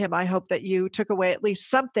learn from him. I hope that you took away at least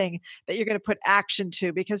something that you're going to put action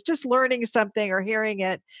to, because just learning something or hearing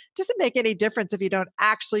it doesn't make any difference if you don't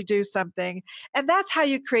actually do something. And that's how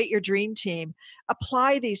you create your dream team.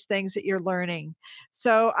 Apply these things that you're learning.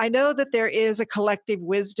 So I know that there is a collective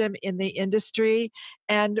wisdom in the industry,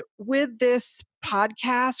 and with this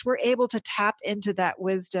podcast, we're able to tap into that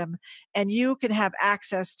wisdom, and you can have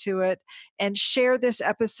access to it and share this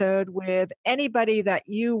episode with anybody that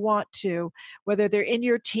you want to, whether they're in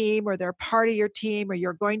your team or they're part of your team or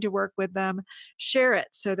you're going to work with them. Share it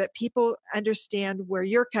so that people understand where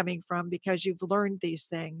you're coming from, because you've learned these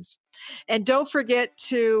things. And don't forget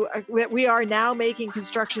we are now making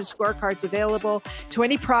construction scorecards available to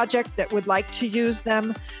any project that would like to use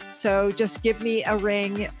them. So just give me a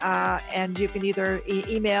ring, and you can either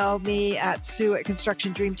email me at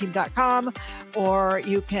sue@constructiondreamteam.com, or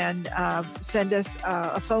you can send us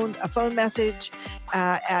a phone message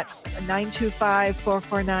at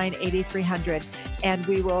 925-449-8300, and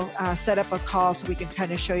we will set up a call so we can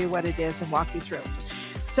kind of show you what it is and walk you through.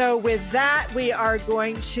 So with that, we are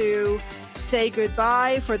going to say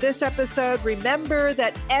goodbye for this episode. Remember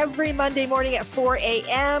that every Monday morning at 4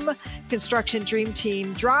 a.m., Construction Dream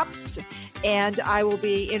Team drops, and I will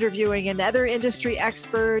be interviewing another industry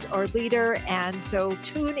expert or leader. And so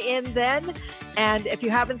tune in then. And if you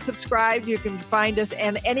haven't subscribed, you can find us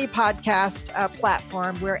on any podcast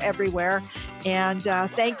platform. We're everywhere. And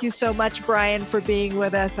thank you so much, Brian, for being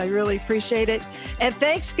with us. I really appreciate it. And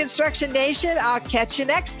thanks, Construction Nation. I'll catch you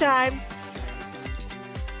next time.